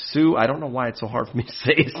 Ndamukong Suh, I don't know why it's so hard for me to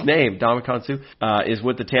say his name, Ndamukong Suh, is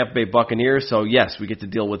with the Tampa Bay Buccaneers. So, yes, we get to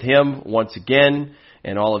deal with him once again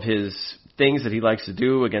and all of his things that he likes to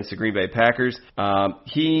do against the Green Bay Packers.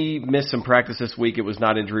 He missed some practice this week. It was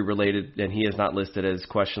not injury related, and he is not listed as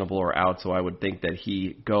questionable or out, so I would think that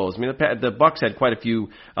he goes. I mean, the Bucs had quite a few.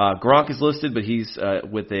 Gronk is listed, but he's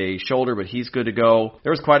with a shoulder, but he's good to go.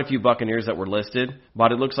 There was quite a few Buccaneers that were listed,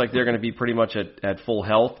 but it looks like they're going to be pretty much at full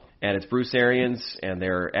health, and it's Bruce Arians, and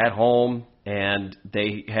they're at home. And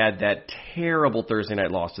they had that terrible Thursday night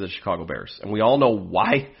loss to the Chicago Bears. And we all know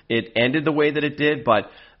why it ended the way that it did, but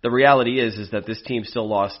the reality is that this team still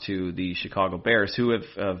lost to the Chicago Bears, who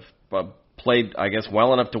have played, I guess,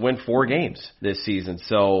 well enough to win 4 games this season.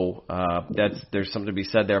 So there's something to be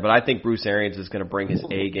said there. But I think Bruce Arians is going to bring his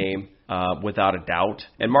A game without a doubt.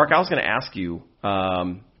 And, Mark, I was going to ask you,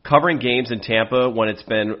 covering games in Tampa when it's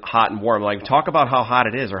been hot and warm, like talk about how hot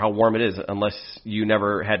it is or how warm it is, unless you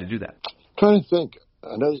never had to do that. Trying to think.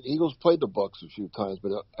 I know the Eagles played the Bucs a few times,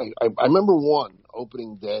 but I remember one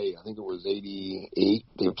opening day. I think it was '88.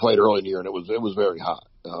 They played early in the year, and it was very hot.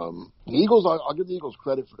 The Eagles, I'll give the Eagles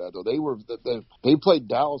credit for that, though. They played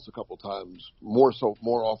Dallas a couple times, more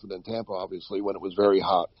often than Tampa, obviously, when it was very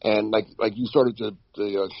hot. And like you started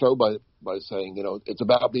the show by saying, it's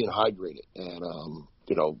about being hydrated. And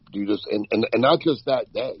do you just and not just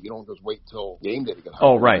that day. You don't just wait till game day to get hydrated.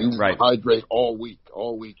 Oh, right, you right. Hydrate all week.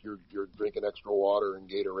 All week you're drinking extra water and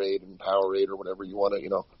Gatorade and Powerade or whatever you want to.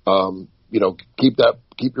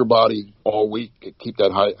 Keep your body all week. Keep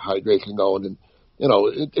that hydration going, and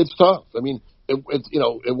it's tough. I mean,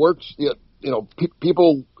 it works.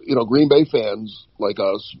 People, Green Bay fans like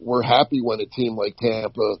us, we're happy when a team like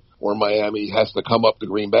Tampa or Miami has to come up to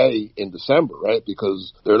Green Bay in December, right?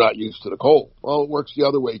 Because they're not used to the cold. Well, it works the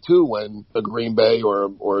other way too when a Green Bay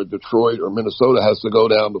or Detroit or Minnesota has to go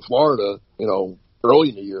down to Florida, early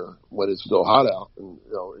in the year when it's still hot out, and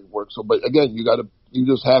it works. So, but again, you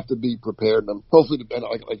just have to be prepared. And hopefully,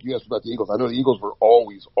 like you asked about the Eagles, I know the Eagles were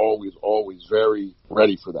always very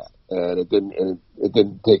ready for that, and it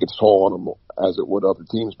didn't take its toll on them as it would other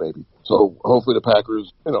teams maybe. So hopefully the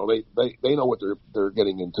Packers, they know what they're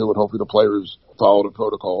getting into, and hopefully the players follow the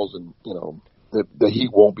protocols, and the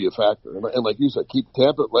heat won't be a factor. And like you said, keep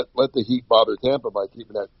Tampa, let the heat bother Tampa by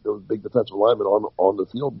keeping those big defensive linemen on the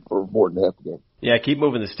field for more than half the game. Yeah, keep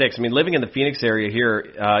moving the sticks. I mean, living in the Phoenix area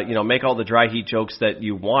here, make all the dry heat jokes that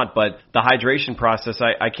you want, but the hydration process,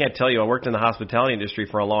 I can't tell you. I worked in the hospitality industry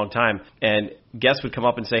for a long time, and guests would come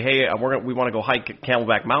up and say, hey, we want to go hike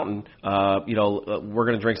Camelback Mountain. We're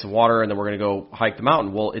going to drink some water, and then we're going to go hike the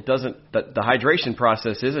mountain. Well, it doesn't. The hydration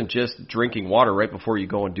process isn't just drinking water right before you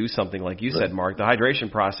go and do something like you said, Mark. The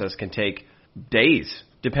hydration process can take days,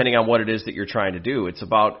 depending on what it is that you're trying to do. It's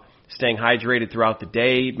about staying hydrated throughout the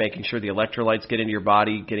day, making sure the electrolytes get into your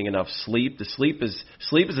body, getting enough sleep. The sleep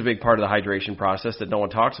is a big part of the hydration process that no one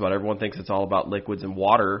talks about. Everyone thinks it's all about liquids and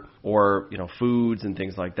water or foods and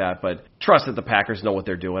things like that. But trust that the Packers know what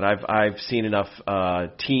they're doing. I've seen enough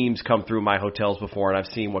teams come through my hotels before, and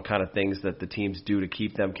I've seen what kind of things that the teams do to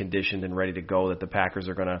keep them conditioned and ready to go, that the Packers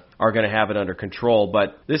are gonna have it under control.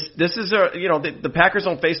 But this is the Packers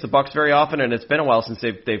don't face the Bucs very often, and it's been a while since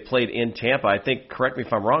they've played in Tampa. I think, correct me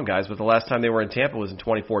if I'm wrong, guys, but the last time they were in Tampa was in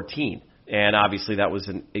 2014. And obviously that was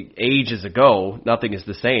ages ago. Nothing is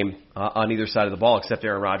the same on either side of the ball except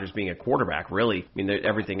Aaron Rodgers being a quarterback, really. I mean,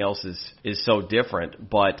 everything else is so different.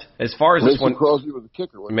 But as far as Mason this one... Crosby was a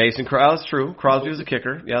kicker. That's true. Crosby was a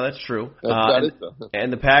kicker. Yeah, that's true.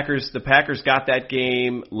 And the Packers got that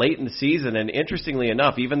game late in the season. And interestingly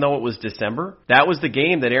enough, even though it was December, that was the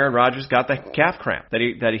game that Aaron Rodgers got that calf cramp,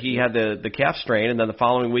 that he had the calf strain. And then the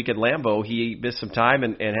following week at Lambeau, he missed some time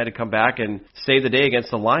and had to come back and save the day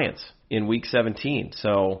against the Lions in Week 17.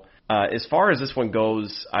 So as far as this one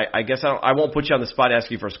goes, I guess I won't put you on the spot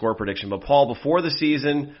asking you for a score prediction. But, Paul, before the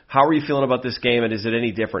season, how are you feeling about this game, and is it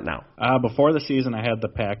any different now? Before the season, I had the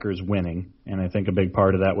Packers winning, and I think a big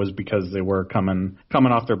part of that was because they were coming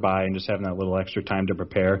off their bye and just having that little extra time to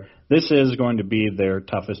prepare. This is going to be their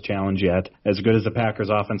toughest challenge yet. As good as the Packers'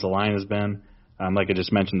 offensive line has been, like I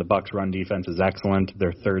just mentioned, the Bucs' run defense is excellent.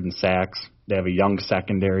 They're third in sacks. They have a young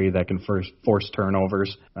secondary that can force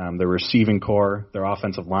turnovers. Their receiving core, their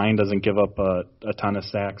offensive line doesn't give up a ton of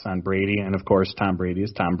sacks on Brady. And, of course, Tom Brady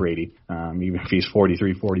is Tom Brady. Even if he's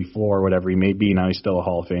 43, 44, whatever he may be, now he's still a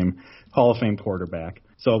Hall of Fame quarterback.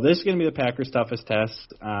 So this is going to be the Packers' toughest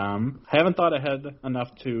test. Haven't thought ahead enough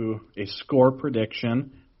to a score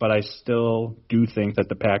prediction, but I still do think that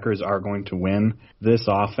the Packers are going to win. This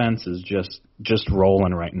offense is just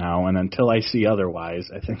rolling right now, and until I see otherwise,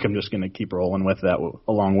 I think I'm just going to keep rolling with that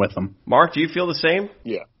along with them. Mark, do you feel the same?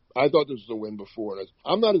 Yeah. I thought this was a win before.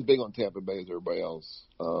 I'm not as big on Tampa Bay as everybody else.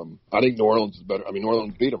 I think New Orleans is better. I mean, New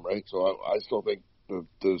Orleans beat them, right? So I still think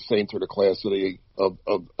the Saints are the class of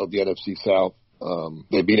the NFC South.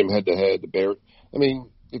 They beat them head-to-head. The Bears. I mean,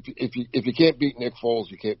 if you can't beat Nick Foles,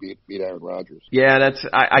 you can't beat Aaron Rodgers. Yeah,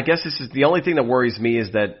 I guess this is the only thing that worries me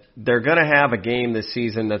is that they're going to have a game this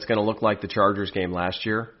season that's going to look like the Chargers game last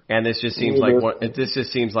year, and this just seems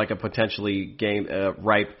like a potentially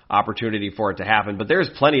ripe opportunity for it to happen. But there's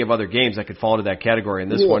plenty of other games that could fall into that category, and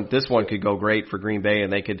this one could go great for Green Bay,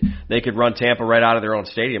 and they could run Tampa right out of their own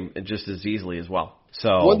stadium just as easily as well.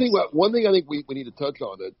 So one thing I think we need to touch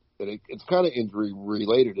on that it's kind of injury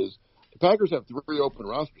related is the Packers have 3 open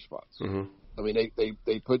roster spots. Mm-hmm. I mean,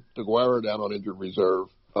 they put DeGuara down on injured reserve.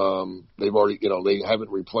 They've already, they haven't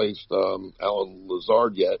replaced Alan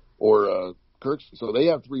Lazard yet or Kirksey, so they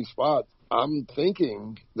have 3 spots. I'm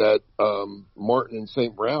thinking that Martin and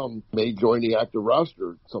St. Brown may join the active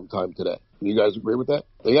roster sometime today. Do you guys agree with that?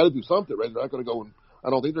 They got to do something, right? They're not going to go in. I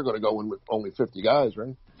don't think they're going to go in with only 50 guys,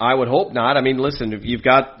 right? I would hope not. I mean, listen, if you've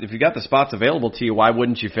got the spots available to you, why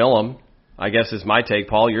wouldn't you fill them? I guess is my take.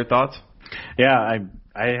 Paul, your thoughts? Yeah,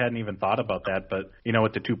 I hadn't even thought about that, but,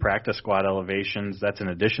 with the 2 practice squad elevations, that's in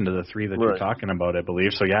addition to the 3 that you're talking about, I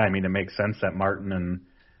believe. So, yeah, I mean, it makes sense that Martin and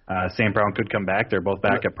St. Brown could come back. They're both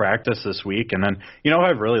back at practice this week. And then, who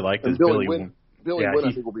I've really liked is Billy Wynn. Billy Wynn,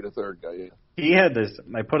 I think, will be the third guy. Yeah. He had this.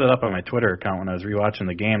 I put it up on my Twitter account when I was rewatching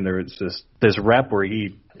the game. There was this rep where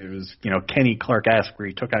it was Kenny Clark-esque, where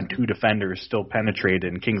he took on 2 defenders, still penetrated,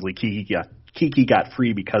 and Kingsley Kiki got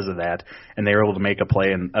free because of that, and they were able to make a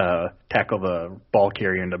play and tackle the ball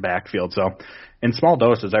carrier in the backfield. So, in small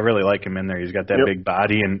doses, I really like him in there. He's got that big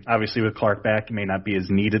body, and obviously with Clark back, he may not be as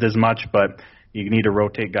needed as much, but you need to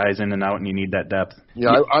rotate guys in and out, and you need that depth. Yeah,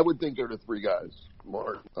 I would think they're the 3 guys,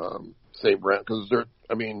 Martin, St. Brown, because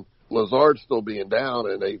Lazard's still being down,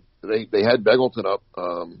 and they had Beggleton up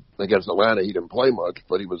against Atlanta. He didn't play much,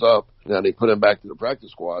 but he was up. Now they put him back to the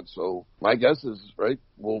practice squad. So my guess is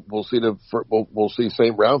we'll see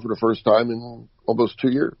St. Brown for the first time in almost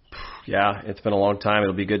 2 years. Yeah, it's been a long time.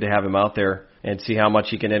 It'll be good to have him out there and see how much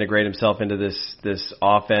he can integrate himself into this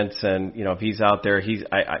offense. And if he's out there, he's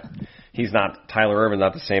not Tyler Irvin,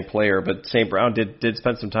 not the same player, but St. Brown did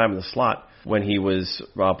spend some time in the slot when he was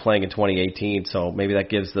playing in 2018, so maybe that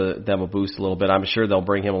gives them a boost a little bit. I'm sure they'll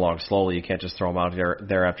bring him along slowly. You can't just throw him out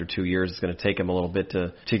there after 2 years. It's going to take him a little bit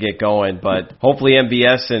to get going, but hopefully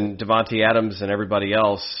MVS and Devontae Adams and everybody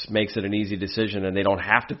else makes it an easy decision and they don't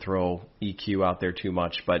have to throw EQ out there too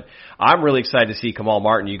much. But I'm really excited to see Kamal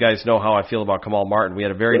Martin. You guys know how I feel about Kamal Martin. We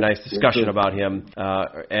had a very nice discussion about him,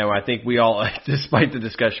 and I think we all, despite the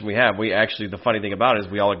discussion we have, the funny thing about it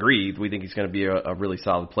is we all agree. We think he's going to be a really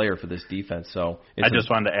solid player for this defense. So I just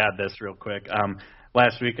wanted to add this real quick.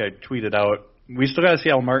 Last week I tweeted out, we still got to see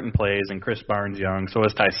how Martin plays, and Chris Barnes young, so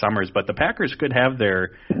is Ty Summers. But the Packers could have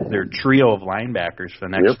their trio of linebackers for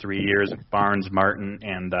the next 3 years, Barnes, Martin,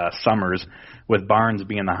 and Summers, with Barnes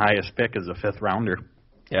being the highest pick as a 5th rounder.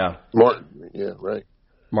 Yeah. Martin, yeah, right.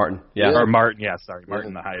 Martin, yeah. Or Martin, yeah, sorry.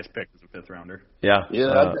 Martin, the highest pick as a 5th rounder. Yeah.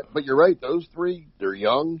 Yeah, but you're right. Those 3, they're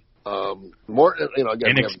young. Martin,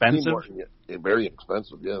 again, inexpensive. Martin, very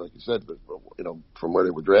inexpensive. Yeah, like you said, but from where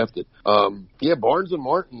they were drafted. Barnes and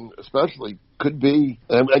Martin especially could be.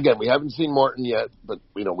 And again, we haven't seen Martin yet, but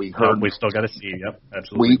we heard. We still got to see. Yep,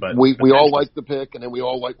 absolutely. We all liked the pick, and then we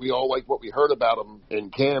all like what we heard about him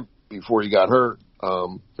in camp before he got hurt.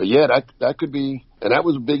 But yeah, that could be, and that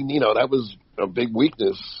was a big. That was a big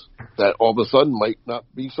weakness that all of a sudden might not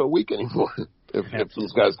be so weak anymore if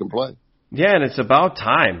these guys can play. Yeah, and it's about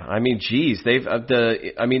time. I mean, geez, they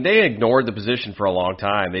ignored the position for a long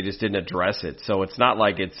time. They just didn't address it. So it's not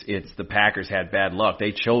like it's the Packers had bad luck.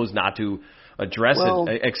 They chose not to address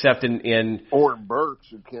it, except in Oren Burks,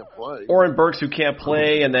 who can't play. Oren Burks, who can't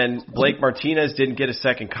play, and then Blake Martinez didn't get a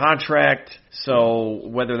second contract. So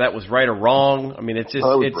whether that was right or wrong, I mean, it's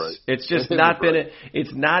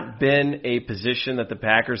not been a position that the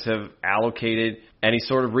Packers have allocated any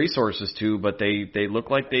sort of resources to, but they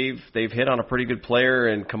look like they've hit on a pretty good player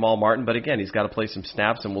in Kamal Martin. But again, he's got to play some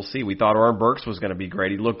snaps, and we'll see. We thought Oren Burks was going to be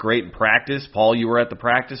great. He looked great in practice. Paul, you were at the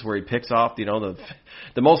practice where he picks off,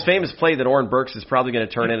 the most famous play that Oren Burks is probably going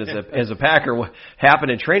to turn in as a Packer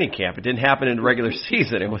happened in training camp. It didn't happen in the regular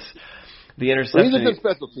season. It was the interception. He's a good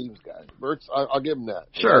special teams guy. Burks, I'll give him that.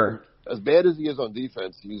 Sure. As bad as he is on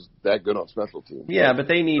defense, he's that good on special teams. Yeah, but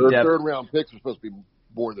they need depth. Third round picks are supposed to be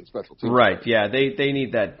more than special teams. Right, yeah. They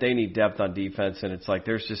need that. They need depth on defense, and it's like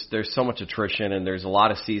there's so much attrition, and there's a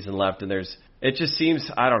lot of season left, and it just seems,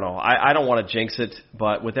 I don't know. I don't want to jinx it,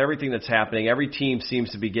 but with everything that's happening, every team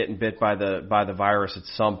seems to be getting bit by the virus at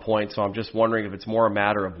some point. So I'm just wondering if it's more a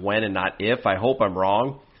matter of when and not if. I hope I'm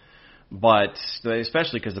wrong. But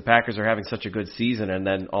especially because the Packers are having such a good season, and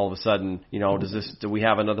then all of a sudden, do we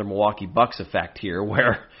have another Milwaukee Bucks effect here,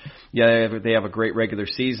 where they have a great regular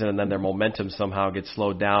season, and then their momentum somehow gets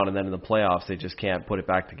slowed down, and then in the playoffs they just can't put it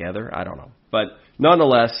back together? I don't know. But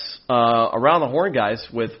nonetheless, around the horn, guys,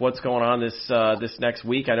 with what's going on this next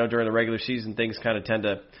week, I know during the regular season things kind of tend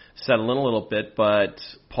to settle in a little bit. But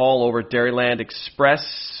Paul, over at Dairyland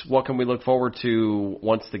Express, what can we look forward to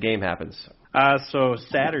once the game happens? So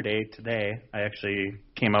Saturday, today, I actually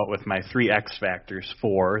came out with my 3 X factors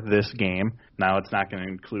for this game. Now, it's not going to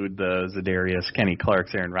include the Za'Darius, Kenny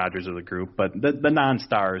Clarks, Aaron Rodgers of the group, but the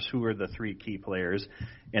non-stars, who are the 3 key players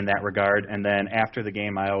in that regard. And then after the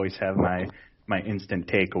game, I always have my instant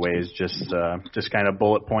takeaways, just kind of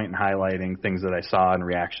bullet point and highlighting things that I saw and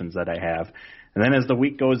reactions that I have. And then as the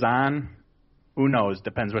week goes on, who knows?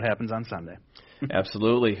 Depends what happens on Sunday.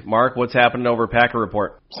 Absolutely. Mark, what's happening over Packer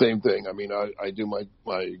Report? Same thing. I mean, I do my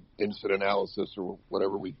instant analysis, or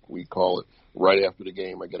whatever we call it, right after the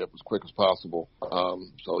game. I get up as quick as possible.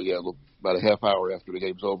 So, look, about a half hour after the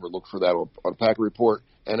game's over, look for that on Packer Report.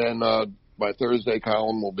 And then my Thursday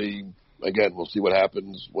column will be, again, we'll see what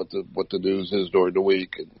happens, what the news is during the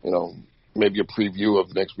week. And, maybe a preview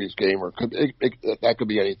of next week's game, or that could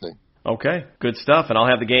be anything. Okay, good stuff. And I'll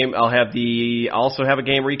also have a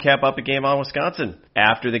game recap up at Game On Wisconsin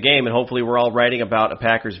after the game, and hopefully we're all writing about a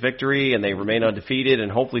Packers victory and they remain undefeated,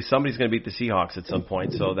 and hopefully somebody's going to beat the Seahawks at some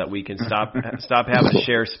point so that we can stop having to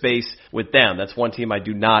share space with them. That's one team I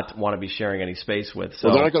do not want to be sharing any space with. So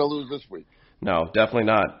well, they're not going to lose this week. No, definitely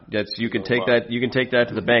not. You can take that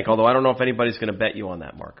to the bank. Although I don't know if anybody's going to bet you on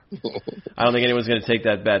that, Mark. I don't think anyone's going to take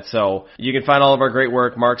that bet. So you can find all of our great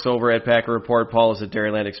work. Mark's over at Packer Report. Paul is at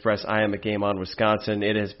Dairyland Express. I am at Game On Wisconsin.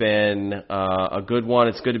 It has been a good one.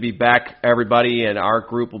 It's good to be back, everybody, and our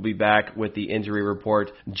group will be back with the injury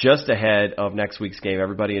report just ahead of next week's game.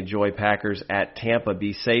 Everybody enjoy Packers at Tampa.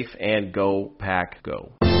 Be safe and go Pack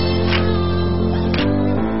Go.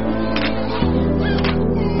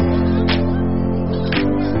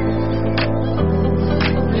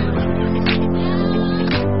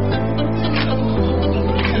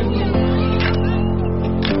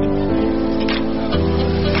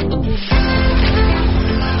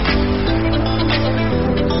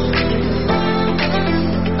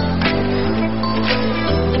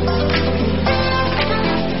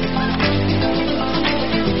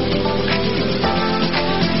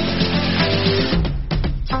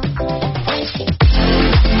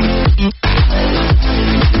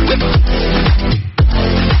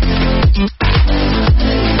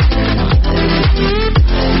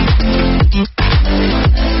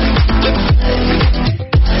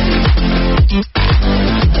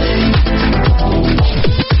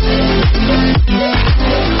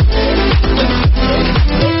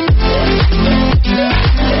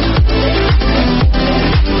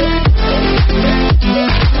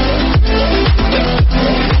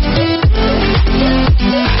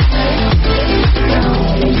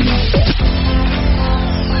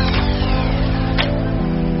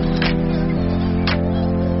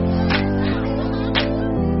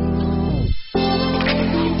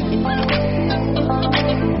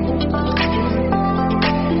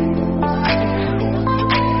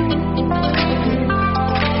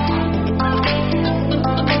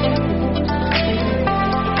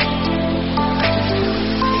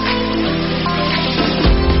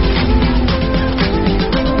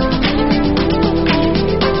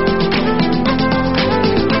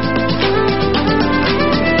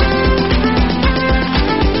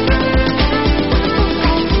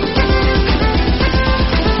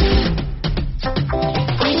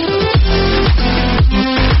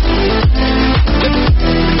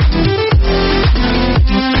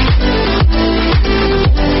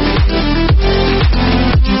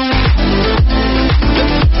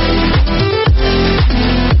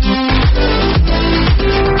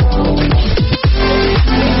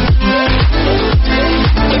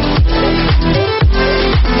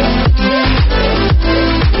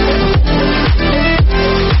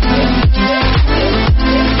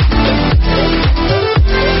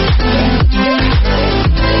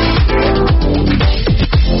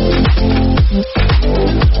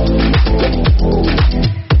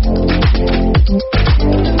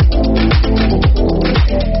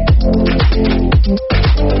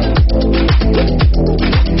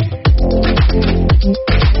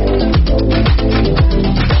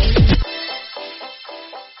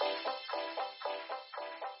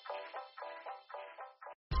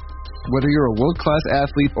 Whether you're a world-class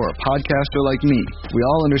athlete or a podcaster like me, we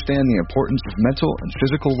all understand the importance of mental and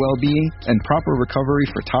physical well-being and proper recovery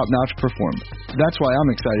for top-notch performance. That's why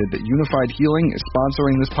I'm excited that Unified Healing is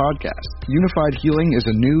sponsoring this podcast. Unified Healing is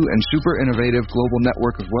a new and super innovative global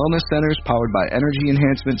network of wellness centers powered by Energy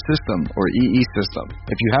Enhancement System, or EE System.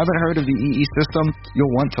 If you haven't heard of the EE System,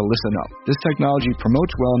 you'll want to listen up. This technology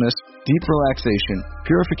promotes wellness, deep relaxation,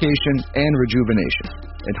 purification, and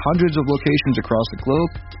rejuvenation. In hundreds of locations across the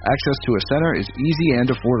globe, access to a center is easy and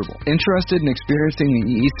affordable. Interested in experiencing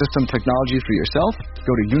the EE System technology for yourself?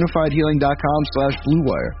 Go to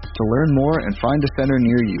unifydhealing.com/bluewire to learn more and find a center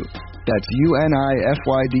near you. That's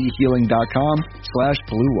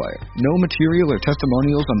unifydhealing.com/bluewire. No material or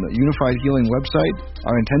testimonials on the Unified Healing website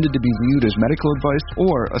are intended to be viewed as medical advice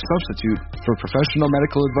or a substitute for professional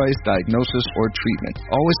medical advice, diagnosis, or treatment.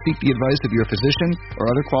 Always seek the advice of your physician or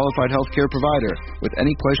other qualified healthcare provider with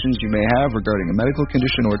any questions you may have regarding a medical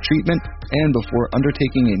condition or treatment and before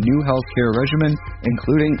undertaking a new healthcare regimen,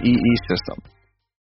 including EE System.